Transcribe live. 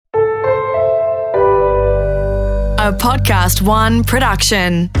A Podcast One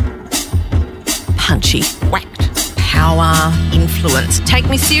production. Punchy, whacked, power, influence. Take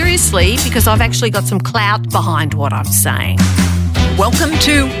me seriously because I've actually got some clout behind what I'm saying. Welcome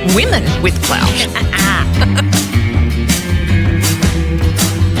to Women with Clout.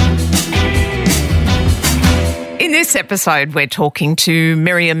 In this episode, we're talking to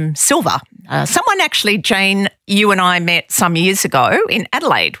Miriam Silva, someone actually, Jane, you and I met some years ago in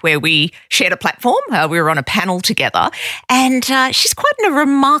Adelaide where we shared a platform. We were on a panel together and she's quite a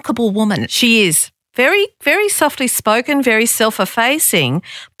remarkable woman. She is very, very softly spoken, very self-effacing,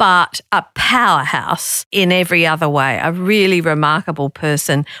 but a powerhouse in every other way, a really remarkable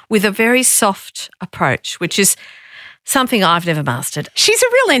person with a very soft approach, which is something I've never mastered. She's a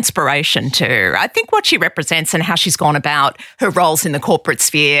real inspiration too. I think what she represents and how she's gone about her roles in the corporate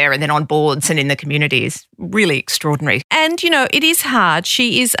sphere and then on boards and in the community is really extraordinary. And, you know, it is hard.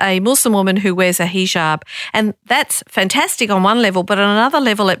 She is a Muslim woman who wears a hijab, and that's fantastic on one level, but on another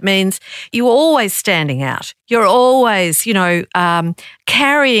level it means you're always standing out. You're always,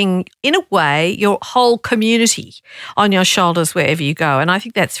 carrying, in a way, your whole community on your shoulders wherever you go. And I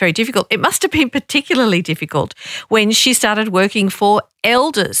think that's very difficult. It must have been particularly difficult when she started working for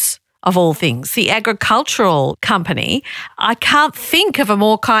Elders, of all things, the agricultural company. I can't think of a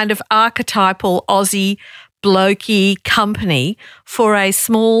more kind of archetypal Aussie blokey company for a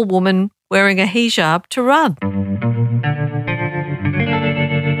small woman wearing a hijab to run.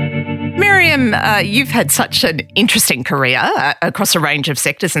 Miriam, you've had such an interesting career across a range of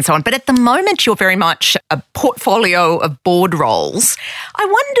sectors and so on, but at the moment you're very much a portfolio of board roles. I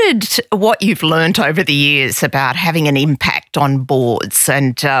wondered what you've learnt over the years about having an impact on boards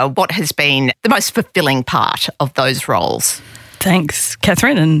and what has been the most fulfilling part of those roles. Thanks,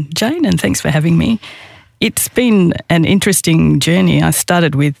 Catherine and Jane, and thanks for having me. It's been an interesting journey. I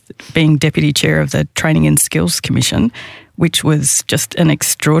started with being Deputy Chair of the Training and Skills Commission, which was just an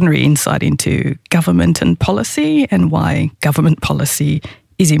extraordinary insight into government and policy and why government policy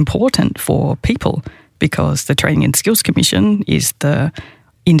is important for people, because the Training and Skills Commission is the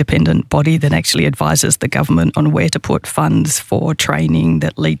independent body that actually advises the government on where to put funds for training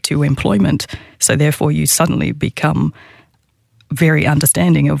that lead to employment. So therefore you suddenly become very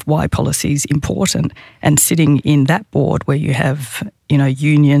understanding of why policy is important, and sitting in that board where you have,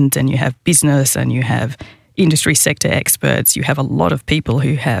 unions and you have business and you have industry sector experts, you have a lot of people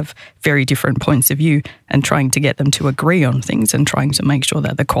who have very different points of view, and trying to get them to agree on things and trying to make sure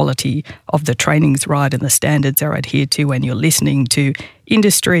that the quality of the training's right and the standards are adhered to, and you're listening to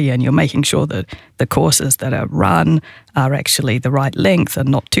industry and you're making sure that the courses that are run are actually the right length and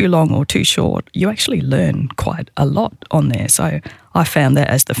not too long or too short. You actually learn quite a lot on there. So I found that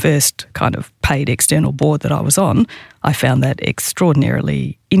as the first kind of paid external board that I was on, I found that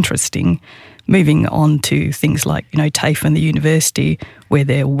extraordinarily interesting. Moving on to things like, TAFE and the university, where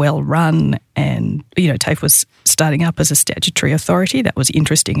they're well run, and, TAFE was starting up as a statutory authority. That was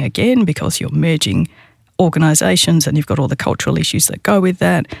interesting again because you're merging organisations and you've got all the cultural issues that go with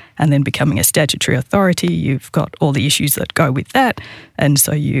that, and then becoming a statutory authority, you've got all the issues that go with that, and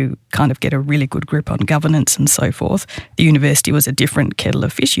so you kind of get a really good grip on governance and so forth. The university was a different kettle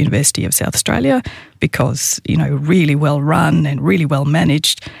of fish, University of South Australia, because, really well run and really well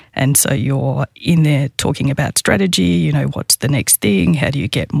managed, and so you're in there talking about strategy, what's the next thing, how do you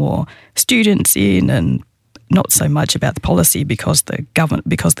get more students in, and not so much about the policy because the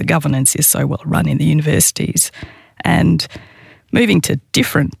governance is so well run in the universities. And moving to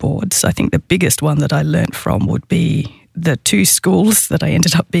different boards, I think the biggest one that I learnt from would be the two schools that I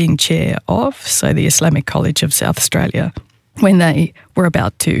ended up being chair of. So the Islamic College of South Australia, when they were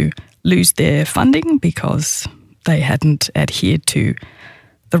about to lose their funding because they hadn't adhered to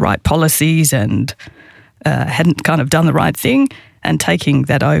the right policies and hadn't kind of done the right thing. And taking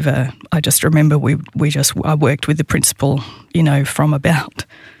that over, I just remember I worked with the principal, from about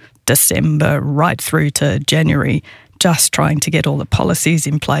December right through to January, just trying to get all the policies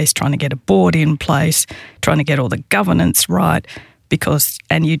in place, trying to get a board in place, trying to get all the governance right,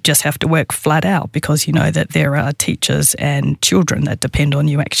 and you just have to work flat out because you know that there are teachers and children that depend on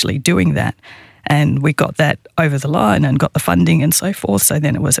you actually doing that. And we got that over the line and got the funding and so forth. So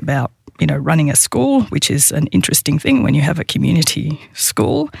then it was about, running a school, which is an interesting thing when you have a community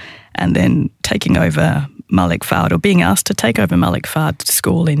school, and then taking over Malik Fard, or being asked to take over Malik Fard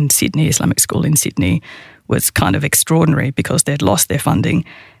School in Sydney, Islamic School in Sydney, was kind of extraordinary because they'd lost their funding.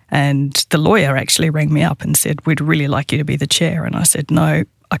 And the lawyer actually rang me up and said, "We'd really like you to be the chair." And I said, "No,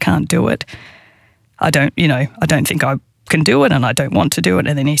 I can't do it. I don't think I can do it and I don't want to do it.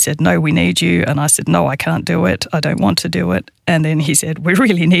 And then he said, no, we need you. And I said, no, I can't do it. I don't want to do it. And then he said, we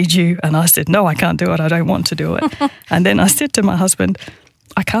really need you. And I said, no, I can't do it. I don't want to do it. And then I said to my husband,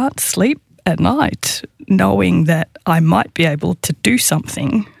 I can't sleep at night knowing that I might be able to do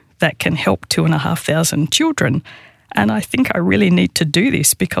something that can help 2,500 children. And I think I really need to do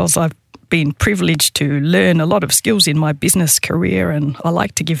this because I've been privileged to learn a lot of skills in my business career and I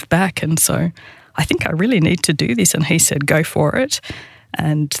like to give back. And so I think I really need to do this. And he said, go for it.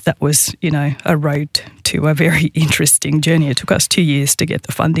 And that was, a road to a very interesting journey. It took us 2 years to get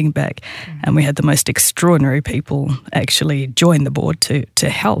the funding back. And we had the most extraordinary people actually join the board to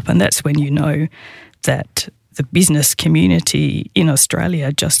help. And that's when you know that the business community in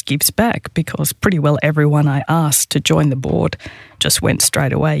Australia just gives back, because pretty well everyone I asked to join the board just went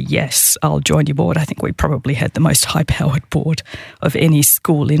straight away, yes, I'll join your board. I think we probably had the most high-powered board of any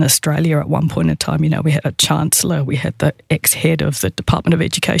school in Australia at one point in time. We had a chancellor, we had the ex-head of the Department of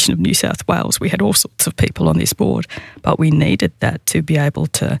Education of New South Wales. We had all sorts of people on this board, but we needed that to be able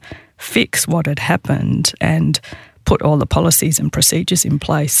to fix what had happened and put all the policies and procedures in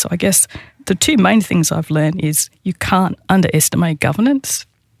place. So I guess the two main things I've learned is you can't underestimate governance.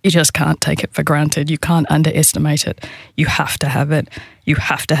 You just can't take it for granted. You can't underestimate it. You have to have it. You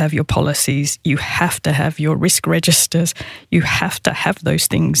have to have your policies. You have to have your risk registers. You have to have those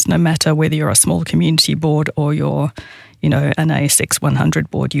things no matter whether you're a small community board or you're, an ASX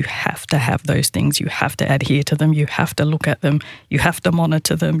 100 board. You have to have those things. You have to adhere to them. You have to look at them. You have to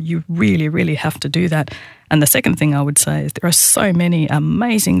monitor them. You really, really have to do that. And the second thing I would say is there are so many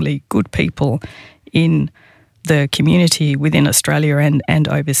amazingly good people in the community within Australia and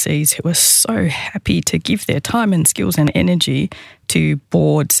overseas who are so happy to give their time and skills and energy to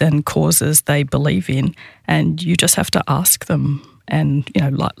boards and causes they believe in. And you just have to ask them, and,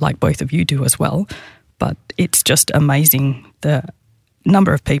 like both of you do as well. But it's just amazing the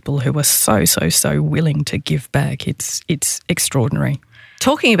number of people who are so willing to give back. It's extraordinary.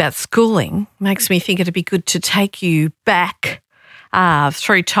 Talking about schooling makes me think it'd be good to take you back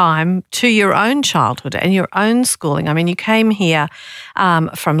through time to your own childhood and your own schooling. I mean, you came here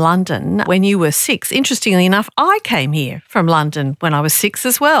from London when you were 6. Interestingly enough, I came here from London when I was 6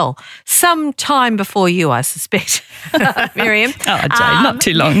 as well. Some time before you, I suspect, Miriam. Oh, Jane,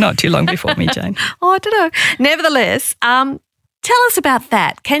 not too long before me, Jane. I don't know. Nevertheless, tell us about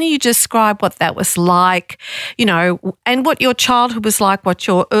that. Can you describe what that was like, and what your childhood was like, what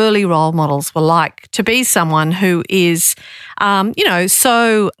your early role models were like to be someone who is,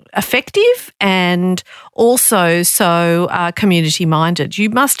 so effective and also so community-minded?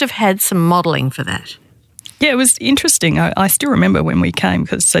 You must have had some modelling for that. Yeah, it was interesting. I still remember when we came,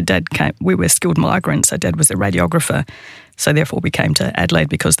 because Dad came, we were skilled migrants, so Dad was a radiographer. So therefore we came to Adelaide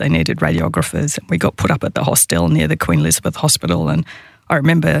because they needed radiographers. We got put up at the hostel near the Queen Elizabeth Hospital. And I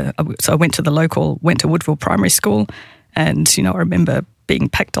remember, so I went to Woodville Primary School, and, I remember being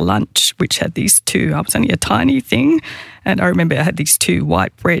packed a lunch which had these two, I was only a tiny thing, and I remember I had these 2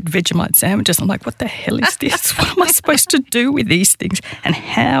 white bread Vegemite sandwiches. I'm like, what the hell is this? What am I supposed to do with these things? And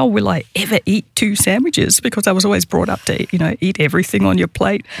how will I ever eat 2 sandwiches? Because I was always brought up to, eat everything on your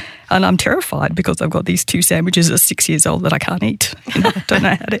plate. And I'm terrified because I've got these 2 sandwiches at 6 years old that I can't eat. I don't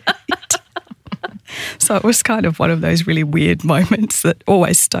know how to eat. So it was kind of one of those really weird moments that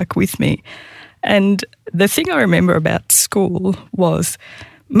always stuck with me. And the thing I remember about school was,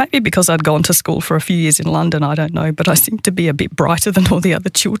 maybe because I'd gone to school for a few years in London, I don't know, but I seemed to be a bit brighter than all the other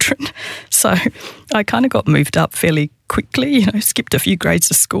children. So I kind of got moved up fairly quickly, skipped a few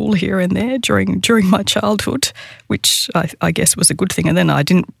grades of school here and there during my childhood, which I guess was a good thing. And then I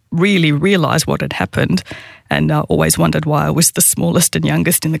didn't really realise what had happened, and I always wondered why I was the smallest and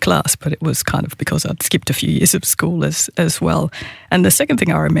youngest in the class, but it was kind of because I'd skipped a few years of school as well. And the second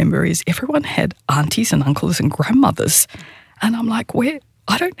thing I remember is everyone had aunties and uncles and grandmothers, and I'm like,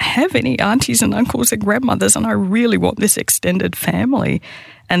 I don't have any aunties and uncles and grandmothers, and I really want this extended family.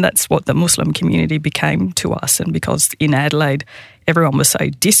 And that's what the Muslim community became to us. And because in Adelaide, everyone was so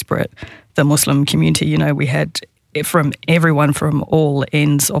disparate, the Muslim community, we had from everyone from all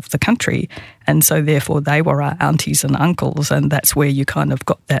ends of the country. And so therefore they were our aunties and uncles, and that's where you kind of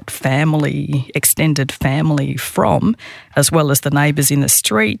got that family, extended family from, as well as the neighbours in the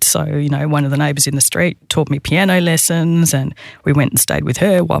street. So, one of the neighbours in the street taught me piano lessons, and we went and stayed with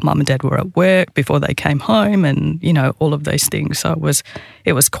her while Mum and Dad were at work before they came home, and, all of those things. So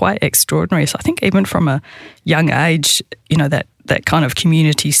it was quite extraordinary. So I think even from a young age, that kind of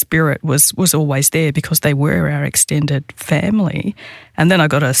community spirit was always there because they were our extended family. And then I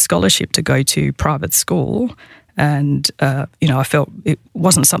got a scholarship to go to private school, and I felt it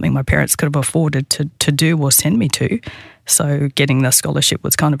wasn't something my parents could have afforded to do or send me to. So getting the scholarship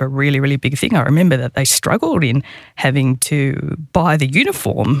was kind of a really, really big thing. I remember that they struggled in having to buy the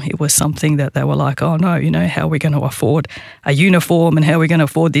uniform. It was something that they were like, oh no, how are we going to afford a uniform, and how are we going to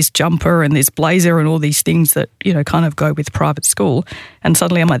afford this jumper and this blazer and all these things that, kind of go with private school. And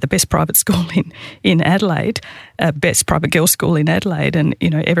suddenly I'm at the best private school in Adelaide, best private girls' school in Adelaide, and,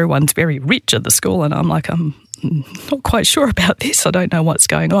 everyone's very rich at the school, and I'm like, I'm not quite sure about this. I don't know what's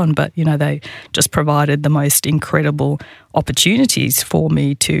going on. But, they just provided the most incredible opportunities for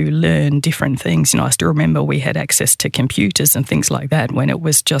me to learn different things. I still remember we had access to computers and things like that when it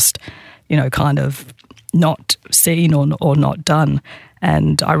was just, kind of not seen or not done.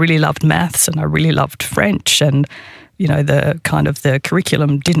 And I really loved maths and I really loved French, and, the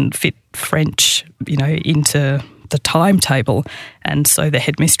curriculum didn't fit French, into the timetable. And so the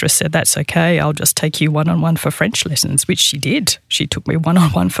headmistress said, that's okay, I'll just take you one-on-one for French lessons, which she did. She took me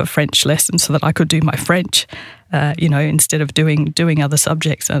one-on-one for French lessons so that I could do my French, instead of doing other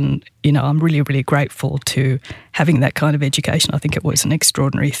subjects. And, I'm really, really grateful to having that kind of education. I think it was an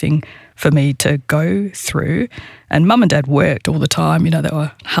extraordinary thing for me to go through. And Mum and Dad worked all the time. They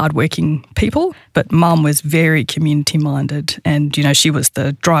were hardworking people, but Mum was very community-minded, and, she was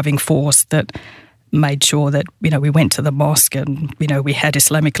the driving force that made sure that, we went to the mosque and, we had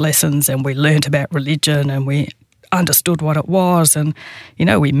Islamic lessons and we learnt about religion and we understood what it was, and,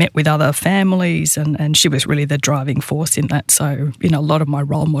 we met with other families, and she was really the driving force in that. So, a lot of my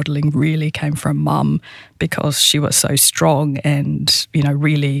role modelling really came from Mum, because she was so strong and,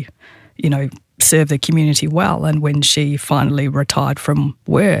 really, served the community well. And when she finally retired from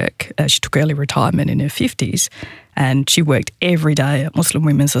work, she took early retirement in her 50s, and she worked every day at Muslim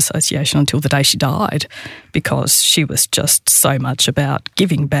Women's Association until the day she died, because she was just so much about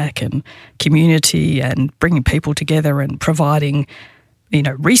giving back and community and bringing people together and providing,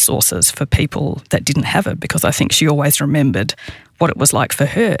 resources for people that didn't have it, because I think she always remembered what it was like for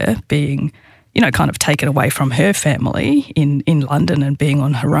her being, kind of taken away from her family in London and being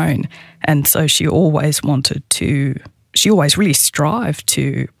on her own. And so she always really strived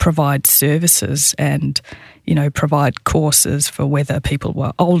to provide services and, provide courses for whether people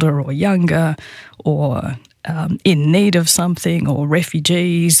were older or younger or in need of something, or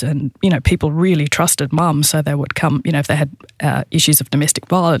refugees. And, people really trusted Mum, so they would come, if they had issues of domestic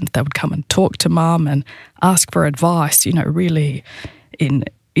violence, they would come and talk to Mum and ask for advice, really in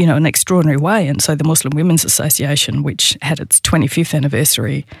an extraordinary way. And so the Muslim Women's Association, which had its 25th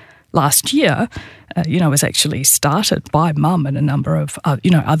anniversary last year, was actually started by Mum and a number of,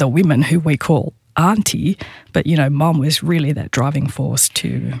 other women who we call auntie. But, Mum was really that driving force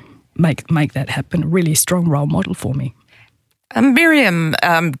to make that happen, a really strong role model for me. Miriam,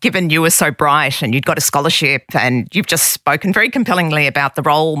 given you were so bright and you'd got a scholarship and you've just spoken very compellingly about the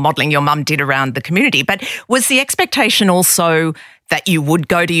role modelling your mum did around the community, but was the expectation also that you would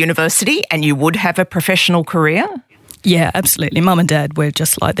go to university and you would have a professional career? Yeah, absolutely. Mum and Dad were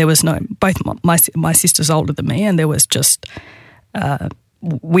just like, there was no, both my sister's older than me, and there was just,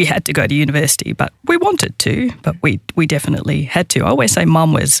 we had to go to university, but we wanted to, but we definitely had to. I always say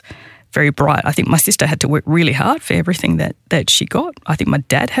Mum was very bright. I think my sister had to work really hard for everything that she got. I think my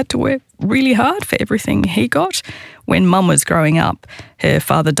dad had to work really hard for everything he got. When Mum was growing up, her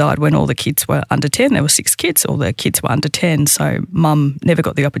father died when all the kids were under 10. There were 6 kids, all the kids were under 10. So Mum never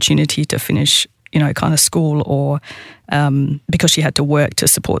got the opportunity to finish, kind of school, or because she had to work to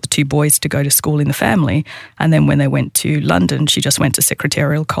support the 2 boys to go to school in the family. And then when they went to London, she just went to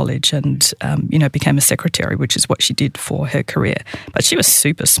secretarial college and, became a secretary, which is what she did for her career. But she was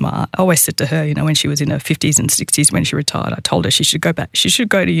super smart. I always said to her, when she was in her 50s and 60s, when she retired, I told her she should go back. She should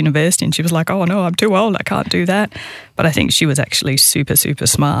go to university. And she was like, oh, no, I'm too old. I can't do that. But I think she was actually super, super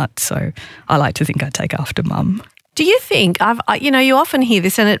smart. So I like to think I take after Mum. Do you think, you often hear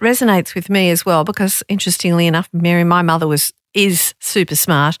this and it resonates with me as well, because interestingly enough, Mary, my mother is super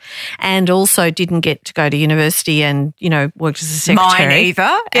smart and also didn't get to go to university and, worked as a secretary. Mine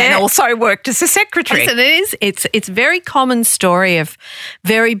either, yeah. And also worked as a secretary. Yes, it is. It's a very common story of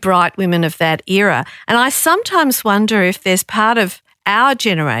very bright women of that era. And I sometimes wonder if there's part of our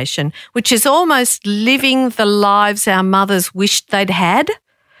generation which is almost living the lives our mothers wished they'd had.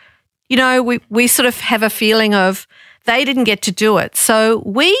 We sort of have a feeling of they didn't get to do it, so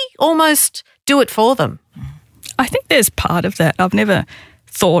we almost do it for them. I think there's part of that. I've never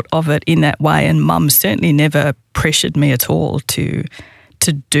thought of it in that way, and Mum certainly never pressured me at all to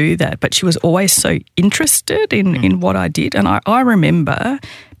do that, but she was always so interested in what I did. And I remember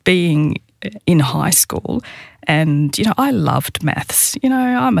being in high school and, I loved maths.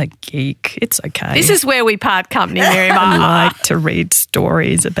 I'm a geek. It's okay. This is where we part company, Miriam. I like to read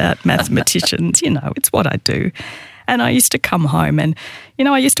stories about mathematicians. It's what I do. And I used to come home and,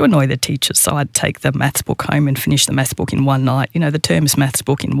 I used to annoy the teachers. So I'd take the maths book home and finish the maths book in one night, the term's maths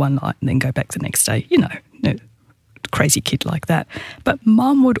book in one night, and then go back the next day, crazy kid like that. But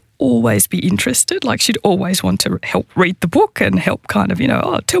Mum would always be interested. Like, she'd always want to help read the book and help kind of,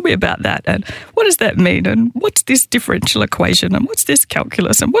 tell me about that, and what does that mean, and what's this differential equation, and what's this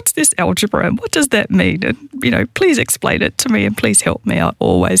calculus, and what's this algebra, and what does that mean, and, please explain it to me and please help me. I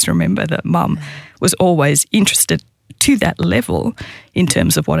always remember that Mum was always interested to that level in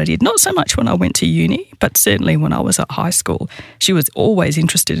terms of what I did. Not so much when I went to uni, but certainly when I was at high school. She was always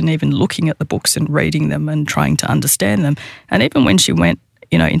interested in even looking at the books and reading them and trying to understand them. And even when she went,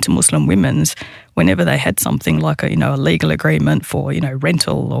 into Muslim women's, whenever they had something like a legal agreement for,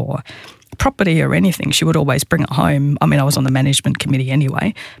 rental or property or anything, she would always bring it home. I mean, I was on the management committee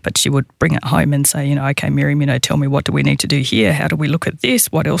anyway, but she would bring it home and say, okay, Miriam, tell me, what do we need to do here? How do we look at this?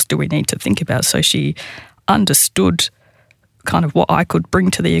 What else do we need to think about? So she understood kind of what I could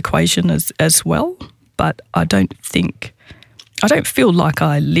bring to the equation as well. But I don't feel like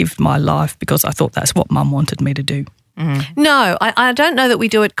I lived my life because I thought that's what Mum wanted me to do. No, I don't know that we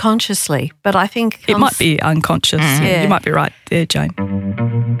do it consciously, but I think it might be unconscious. Yeah. You might be right there, Jane.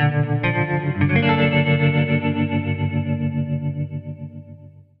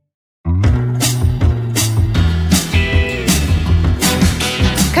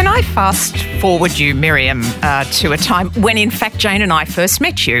 Can I fast forward you, Miriam, to a time when, in fact, Jane and I first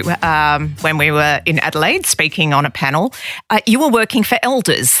met you when we were in Adelaide speaking on a panel. You were working for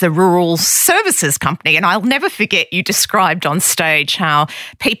Elders, the rural services company, and I'll never forget you described on stage how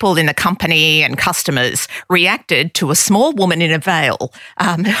people in the company and customers reacted to a small woman in a veil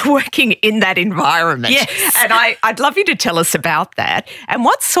working in that environment. Yes. And I'd love you to tell us about that and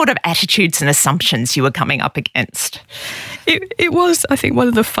what sort of attitudes and assumptions you were coming up against. It was, I think, one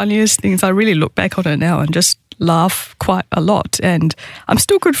of the funniest things. I really look back on it now and just laugh quite a lot. And I'm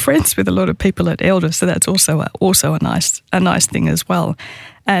still good friends with a lot of people at Elders, so that's also a nice thing as well.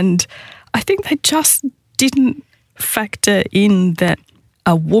 And I think they just didn't factor in that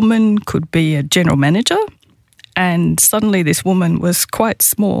a woman could be a general manager. And suddenly this woman was quite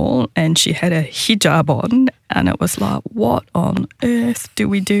small and she had a hijab on, and it was like, what on earth do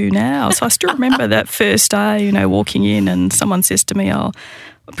we do now? So I still remember that first day, walking in, and someone says to me,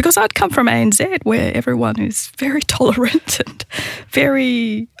 because I'd come from ANZ where everyone is very tolerant and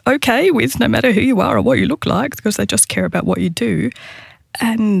very okay with no matter who you are or what you look like, because they just care about what you do.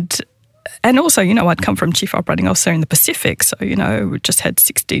 And also, I'd come from Chief Operating Officer in the Pacific, so, we just had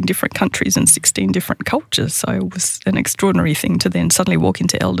 16 different countries and 16 different cultures. So it was an extraordinary thing to then suddenly walk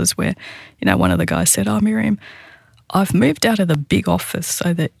into Elders where, one of the guys said, Miriam, I've moved out of the big office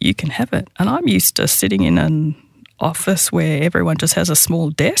so that you can have it. And I'm used to sitting in an office where everyone just has a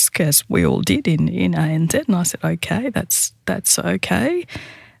small desk, as we all did in ANZ. And I said, okay, that's okay.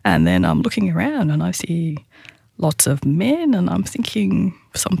 And then I'm looking around and I see lots of men, and I'm thinking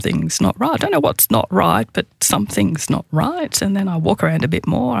something's not right. I don't know what's not right, but something's not right. And then I walk around a bit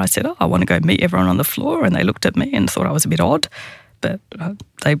more. I said, I want to go meet everyone on the floor. And they looked at me and thought I was a bit odd. But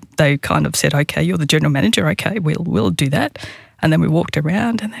they kind of said, okay, you're the general manager. Okay, we'll do that. And then we walked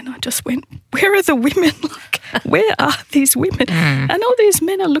around, and then I just went, where are the women? Like, where are these women? And all these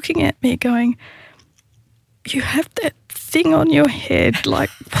men are looking at me going, you have that thing on your head. Like,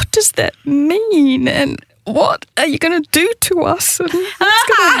 what does that mean? And what are you going to do to us? And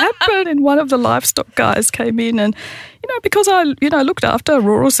what's going to happen? And one of the livestock guys came in, and, because I, looked after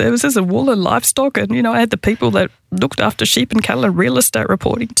rural services and wool and livestock, and, I had the people that looked after sheep and cattle and real estate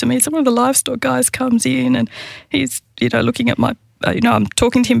reporting to me. So one of the livestock guys comes in, and he's, looking at my, I'm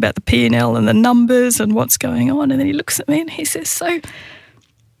talking to him about the P&L and the numbers and what's going on. And then he looks at me and he says, so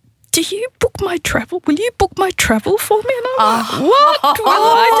do you book my travel? Will you book my travel for me? And I'm like, what will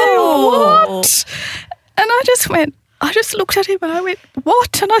I do? What? And I just looked at him and I went,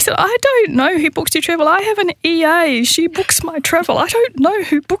 what? And I said, I don't know who books your travel. I have an EA. She books my travel. I don't know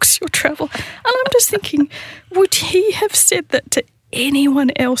who books your travel. And I'm just thinking, would he have said that to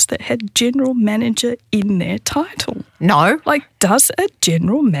anyone else that had general manager in their title? No. Like, does a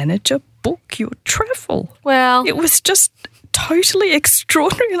general manager book your travel? Well, it was just totally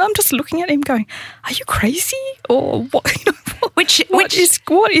extraordinary, and I'm just looking at him going, are you crazy? Or what?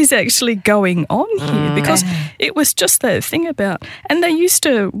 What is actually going on here? Because it was just that thing about, and they used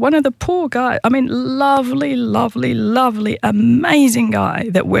to, one of the poor guys, I mean, lovely, lovely, lovely, amazing guy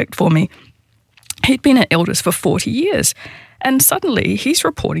that worked for me. He'd been at Elders for 40 years, and suddenly he's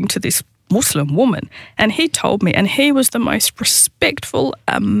reporting to this Muslim woman. And he told me, and he was the most respectful,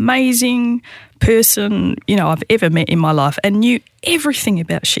 amazing person, I've ever met in my life, and knew everything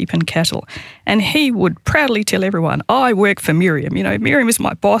about sheep and cattle. And he would proudly tell everyone, I work for Miriam. Miriam is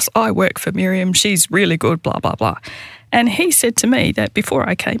my boss. I work for Miriam. She's really good, blah, blah, blah. And he said to me that before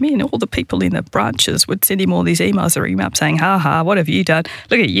I came in, all the people in the branches would send him all these emails or him up saying, what have you done?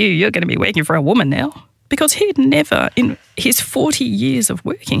 Look at you, you're going to be working for a woman now. Because he'd never, in his 40 years of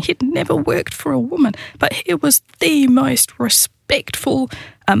working, he'd never worked for a woman. But he was the most respectful,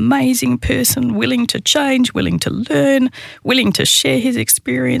 amazing person, willing to change, willing to learn, willing to share his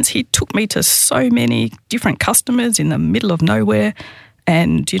experience. He took me to so many different customers in the middle of nowhere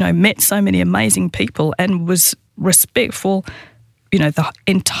and, met so many amazing people and was respectful, the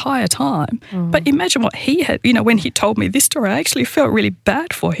entire time. But imagine what he had, when he told me this story, I actually felt really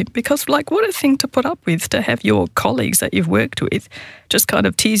bad for him because, what a thing to put up with, to have your colleagues that you've worked with just kind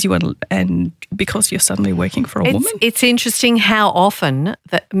of tease you and because you're suddenly working for a woman. It's interesting how often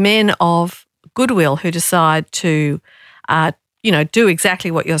that men of goodwill who decide to, do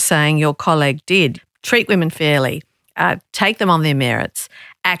exactly what you're saying your colleague did, treat women fairly, take them on their merits,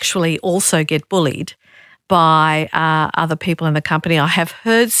 actually also get bullied by other people in the company. I have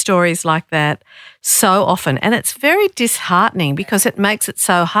heard stories like that so often, and it's very disheartening because it makes it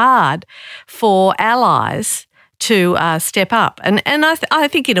so hard for allies to step up. And I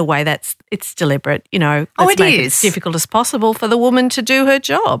think in a way it's deliberate, let's make it as difficult as possible for the woman to do her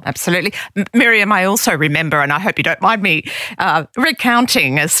job. Absolutely. Miriam, I also remember, and I hope you don't mind me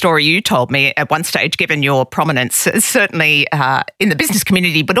recounting a story you told me at one stage, given your prominence, certainly in the business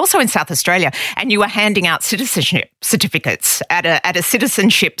community, but also in South Australia, and you were handing out citizenship certificates at a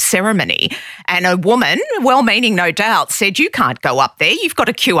citizenship ceremony, and a woman, well-meaning no doubt, said, you can't go up there, you've got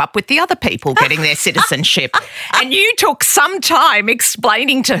to queue up with the other people getting their citizenship. And you took some time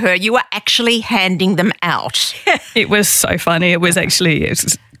explaining to her you were actually handing them out. It was so funny. It was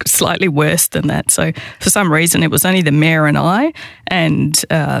slightly worse than that. So for some reason, it was only the mayor and I, and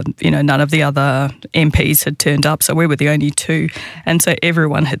none of the other MPs had turned up. So we were the only two, and so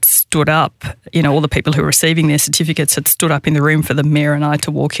everyone had stood up. All the people who were receiving their certificates had stood up in the room for the mayor and I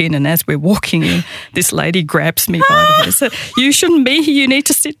to walk in. And as we're walking in, this lady grabs me by the hair, said, "You shouldn't be here. You need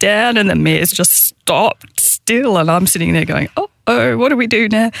to sit down." And the mayor's just stopped still, and I'm sitting there going, "Oh, what do we do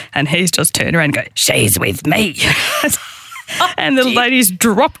now?" And he's just turned around and go, "She's with me." And the lady's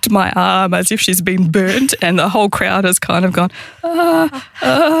dropped my arm as if she's been burnt, and the whole crowd has kind of gone,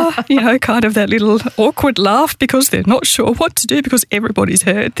 kind of that little awkward laugh because they're not sure what to do because everybody's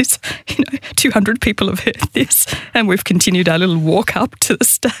heard this, 200 people have heard this, and we've continued our little walk up to the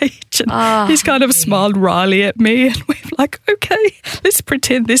stage, and he's kind of smiled wryly at me, and we're like, okay, let's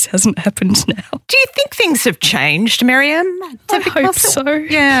pretend this hasn't happened now. Do you think things have changed, Miriam? I hope so.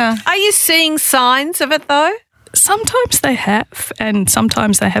 Yeah. Are you seeing signs of it though? Sometimes they have, and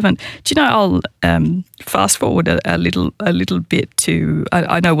sometimes they haven't. Do you know? I'll fast forward a little bit to.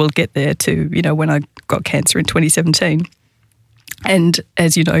 I know we'll get there to when I got cancer in 2017, and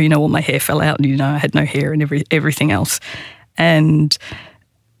as you know, all my hair fell out, and I had no hair and everything else, and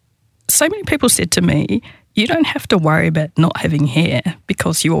so many people said to me, "You don't have to worry about not having hair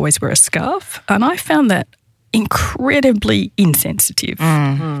because you always wear a scarf," and I found that incredibly insensitive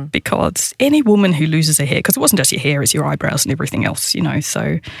because any woman who loses her hair, because it wasn't just your hair, it's your eyebrows and everything else,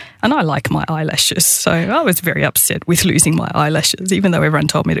 so, and I like my eyelashes, so I was very upset with losing my eyelashes, even though everyone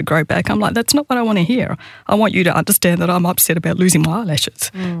told me to grow back. I'm like, that's not what I want to hear. I want you to understand that I'm upset about losing my eyelashes,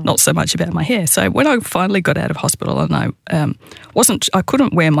 not so much about my hair. So when I finally got out of hospital and I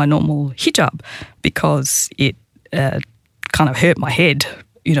couldn't wear my normal hijab because it kind of hurt my head,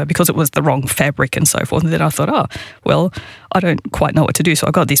 because it was the wrong fabric and so forth. And then I thought, I don't quite know what to do. So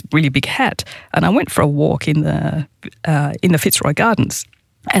I got this really big hat and I went for a walk in the Fitzroy Gardens,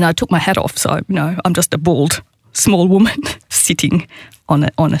 and I took my hat off. So, I'm just a bald, small woman sitting on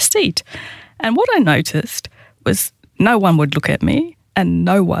a seat. And what I noticed was no one would look at me and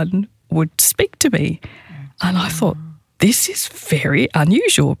no one would speak to me. And I thought, this is very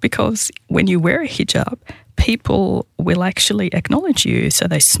unusual because when you wear a hijab, people will actually acknowledge you. So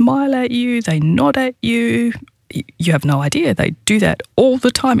they smile at you, they nod at you. You have no idea. They do that all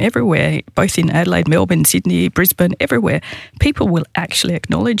the time everywhere, both in Adelaide, Melbourne, Sydney, Brisbane, everywhere. People will actually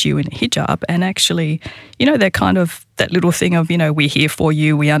acknowledge you in a hijab and actually, they're kind of that little thing of, we're here for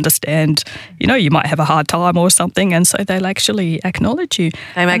you, we understand, you might have a hard time or something, and so they'll actually acknowledge you.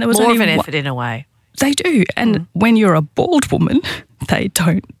 They make more of an effort in a way. They do. And when you're a bald woman, they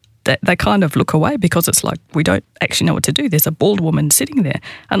don't they kind of look away because it's like we don't actually know what to do. There's a bald woman sitting there.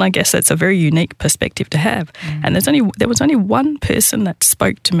 And I guess that's a very unique perspective to have. And there was only one person that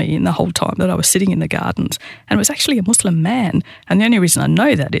spoke to me in the whole time that I was sitting in the gardens, and it was actually a Muslim man. And the only reason I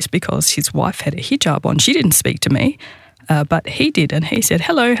know that is because his wife had a hijab on. She didn't speak to me. But he did, and he said,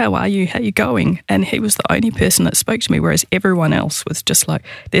 "Hello, how are you? How are you going?" And he was the only person that spoke to me, whereas everyone else was just like,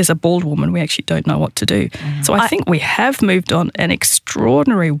 there's a bald woman, we actually don't know what to do. So I think we have moved on an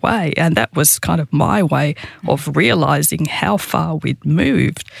extraordinary way, and that was kind of my way of realising how far we'd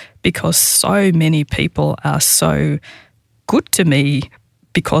moved, because so many people are so good to me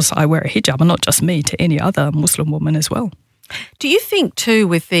because I wear a hijab, and not just me, to any other Muslim woman as well. Do you think too,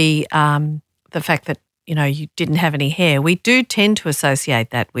 with the fact that you didn't have any hair, we do tend to associate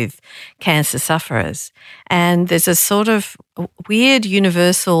that with cancer sufferers, and there's a sort of weird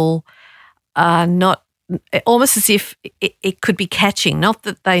universal, not almost as if it could be catching. Not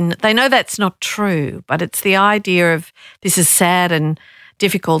that they know that's not true, but it's the idea of this is sad and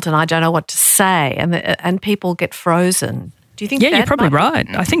difficult, and I don't know what to say, and people get frozen. Do you think? Yeah, you're probably right.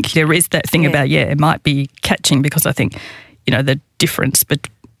 I think there is that thing about it might be catching, because I think the difference, but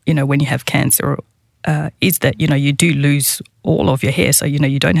when you have cancer. Is that, you do lose all of your hair, so,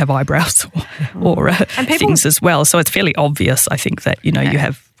 you don't have eyebrows or things as well. So it's fairly obvious, I think, that, you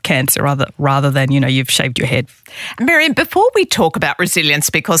have cancer rather than, you've shaved your head. Miriam, before we talk about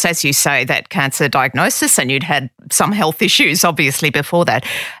resilience, because as you say, that cancer diagnosis, and you'd had some health issues obviously before that,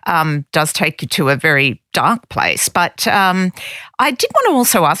 does take you to a very dark place. But I did want to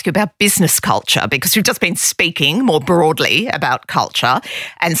also ask you about business culture, because we've just been speaking more broadly about culture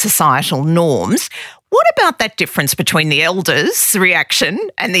and societal norms. What about that difference between the Elders' reaction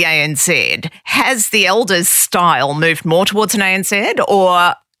and the ANZ? Has the Elders' style moved more towards an ANZ,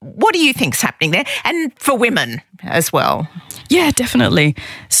 or what do you think's happening there? And for women as well. Yeah, definitely.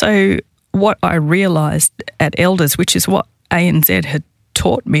 So what I realised at Elders, which is what ANZ had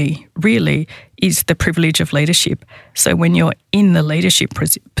taught me really, is the privilege of leadership. So when you're in the leadership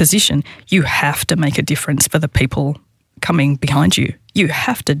position, you have to make a difference for the people coming behind you. You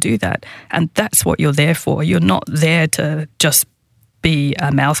have to do that. And that's what you're there for. You're not there to just be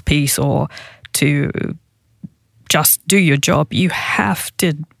a mouthpiece or to just do your job. You have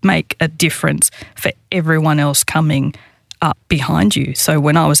to make a difference for everyone else coming up behind you. So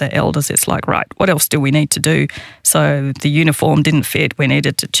when I was at Elders, it's like, right, what else do we need to do? So the uniform didn't fit. We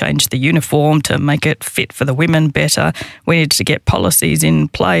needed to change the uniform to make it fit for the women better. We needed to get policies in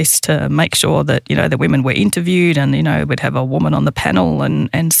place to make sure that, the women were interviewed and, we'd have a woman on the panel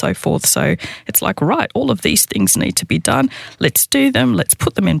and so forth. So it's like, right, all of these things need to be done. Let's do them. Let's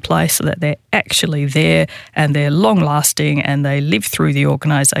put them in place so that they're actually there and they're long-lasting and they live through the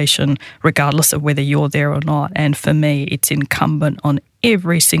organisation regardless of whether you're there or not. And for me, it's incumbent on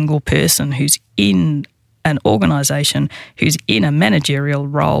every single person who's in an organisation, who's in a managerial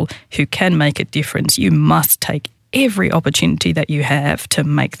role, who can make a difference. You must take every opportunity that you have to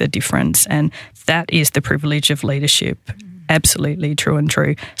make the difference, and that is the privilege of leadership. Absolutely true and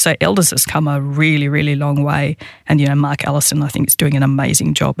true. So Elders has come a really, really long way. And, Mark Allison, I think, is doing an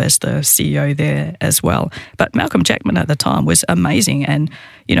amazing job as the CEO there as well. But Malcolm Jackman at the time was amazing and,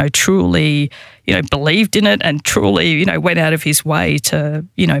 truly, believed in it and truly, went out of his way to,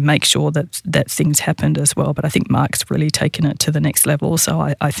 make sure that things happened as well. But I think Mark's really taken it to the next level. So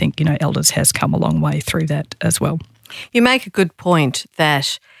I think, Elders has come a long way through that as well. You make a good point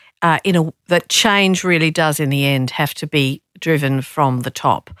that that change really does in the end have to be driven from the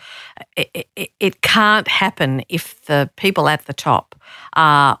top. It can't happen if the people at the top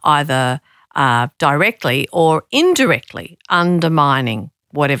are either directly or indirectly undermining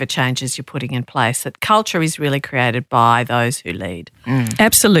whatever changes you're putting in place. That culture is really created by those who lead.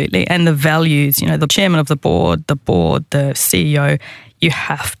 Absolutely. And the values, the chairman of the board, the CEO, you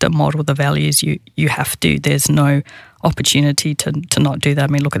have to model the values. You have to. There's no opportunity to not do that.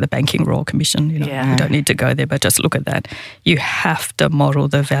 I mean, look at the Banking Royal Commission. We don't need to go there, but just look at that. You have to model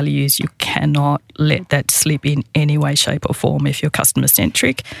the values. You cannot let that slip in any way, shape or form. If you're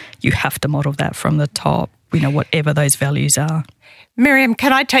customer-centric, you have to model that from the top, whatever those values are. Miriam,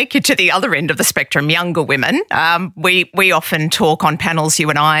 can I take you to the other end of the spectrum, younger women? We often talk on panels, you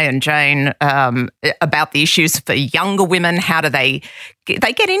and I and Jane, about the issues for younger women. How do they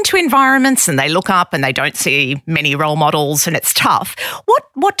get into environments and they look up and they don't see many role models and it's tough.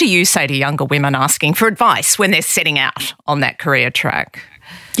 What do you say to younger women asking for advice when they're setting out on that career track?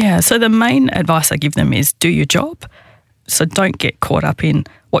 Yeah, so the main advice I give them is do your job. So don't get caught up in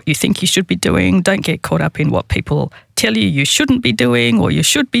what you think you should be doing. Don't get caught up in what people tell you shouldn't be doing, or you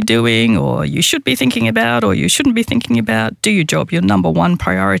should be doing, or you should be thinking about, or you shouldn't be thinking about. Do your job. Your number one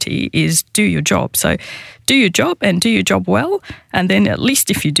priority is do your job. So do your job and do your job well. And then at least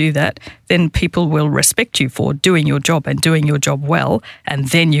if you do that, then people will respect you for doing your job and doing your job well. And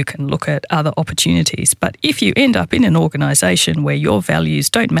then you can look at other opportunities. But if you end up in an organisation where your values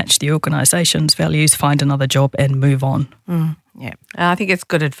don't match the organisation's values, find another job and move on. Yeah, I think it's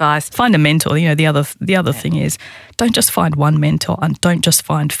good advice. Find a mentor. The other thing is, don't just find one mentor and don't just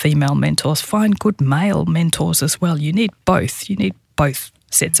find female mentors. Find good male mentors as well. You need both. You need both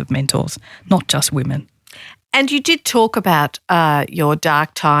sets of mentors, not just women. And you did talk about your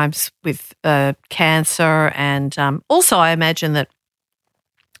dark times with cancer, and also I imagine that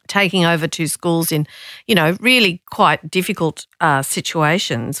taking over 2 schools in, really quite difficult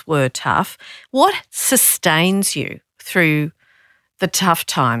situations were tough. What sustains you through the tough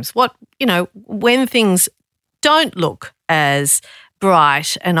times? What, when things don't look as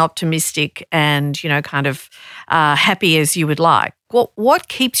bright and optimistic and, kind of happy as you would like, what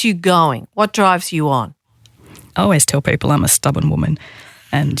keeps you going? What drives you on? I always tell people I'm a stubborn woman,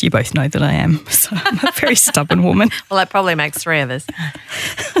 and you both know that I am. So I'm a very stubborn woman. Well, that probably makes 3 of us.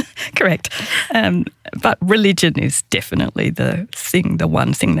 Correct. But religion is definitely the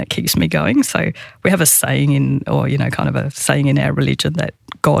one thing that keeps me going. So we have a saying in our religion that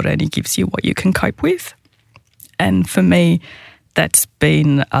God only gives you what you can cope with. And for me, that's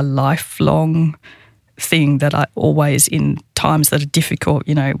been a lifelong thing that I always, in times that are difficult,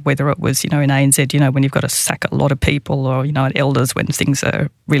 whether it was, in ANZ, when you've got to sack a lot of people, or, at Elders when things are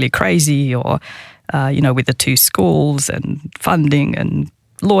really crazy, or, with the 2 schools and funding and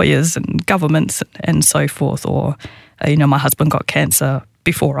lawyers and governments and so forth, or, my husband got cancer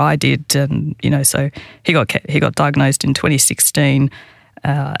before I did, and, so he got diagnosed in 2016,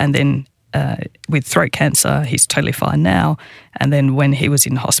 and then with throat cancer. He's totally fine now. And then when he was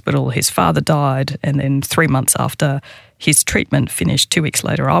in hospital, his father died. And then 3 months after his treatment finished, 2 weeks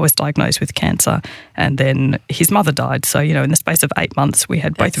later, I was diagnosed with cancer. And then his mother died. So, in the space of 8 months, we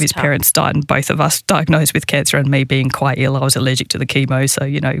had both of his parents died and both of us diagnosed with cancer, and me being quite ill. I was allergic to the chemo.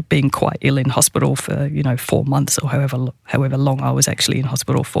 So, being quite ill in hospital for, 4 months or however long I was actually in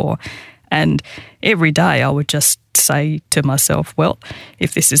hospital for. And every day I would just say to myself, well,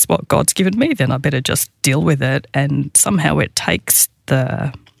 if this is what God's given me, then I better just deal with it. And somehow it takes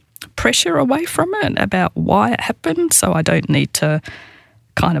the pressure away from it about why it happened. So I don't need to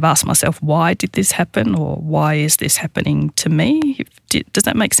kind of ask myself, why did this happen, or why is this happening to me? Does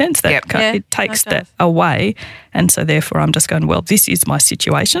that make sense? It takes that away. And so therefore I'm just going, well, this is my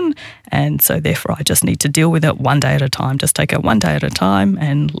situation. And so therefore I just need to deal with it one day at a time, just take it one day at a time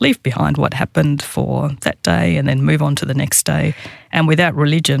and leave behind what happened for that day and then move on to the next day. And without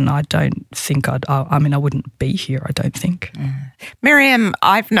religion, I don't think I wouldn't be here, I don't think. Miriam,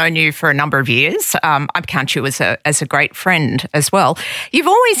 I've known you for a number of years. I count you as a great friend as well. You've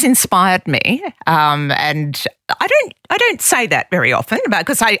always inspired me, and I don't say that very often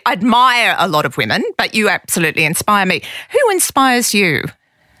because I admire a lot of women, but you absolutely inspire me. Who inspires you?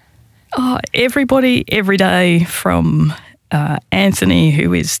 Oh, everybody, every day, from Anthony,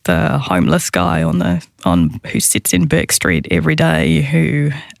 who is the homeless guy who sits in Burke Street every day,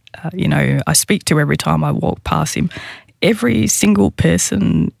 who I speak to every time I walk past him. Every single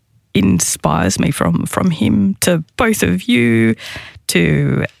person inspires me, from him to both of you,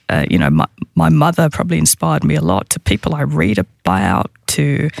 to my mother probably inspired me a lot, to people I read about,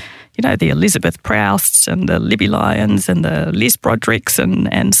 to the Elizabeth Prousts and the Libby Lyons and the Liz Brodricks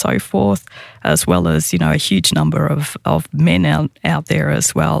and so forth, as well as a huge number of men out there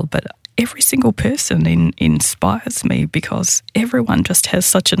as well. But every single person inspires me, because everyone just has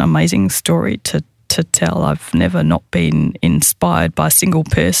such an amazing story to tell. I've never not been inspired by a single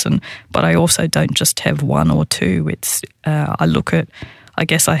person, but I also don't just have one or two. It's I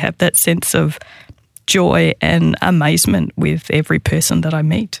guess I have that sense of joy and amazement with every person that I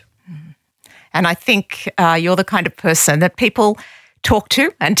meet. And I think you're the kind of person that people talk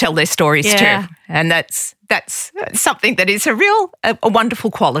to and tell their stories to. And that's something that is a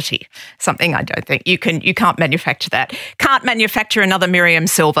wonderful quality, something I don't think you can't manufacture that. Can't manufacture another Miriam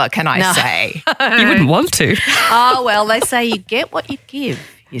Silva, can I say? You wouldn't want to. Oh, well, they say you get what you give,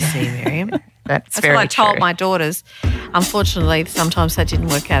 you see, Miriam. That's very what I told true. my daughters. Unfortunately, sometimes that didn't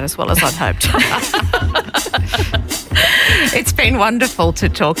work out as well as I'd hoped. It's been wonderful to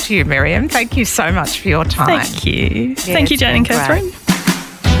talk to you, Miriam. Thank you so much for your time. Thank you. Yeah, Thank you, Jane and Catherine.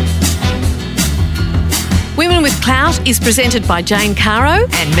 Women Women with Clout is presented by Jane Caro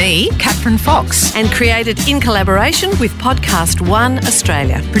And me, Catherine Fox. and created in collaboration with Podcast One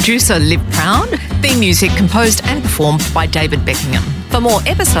Australia. Producer Liv Brown. Theme music composed and performed by David Beckingham. For more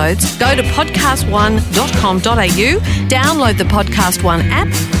episodes, go to podcast1.com.au, download the Podcast One app,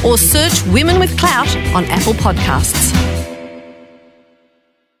 or search Women with Clout on Apple Podcasts.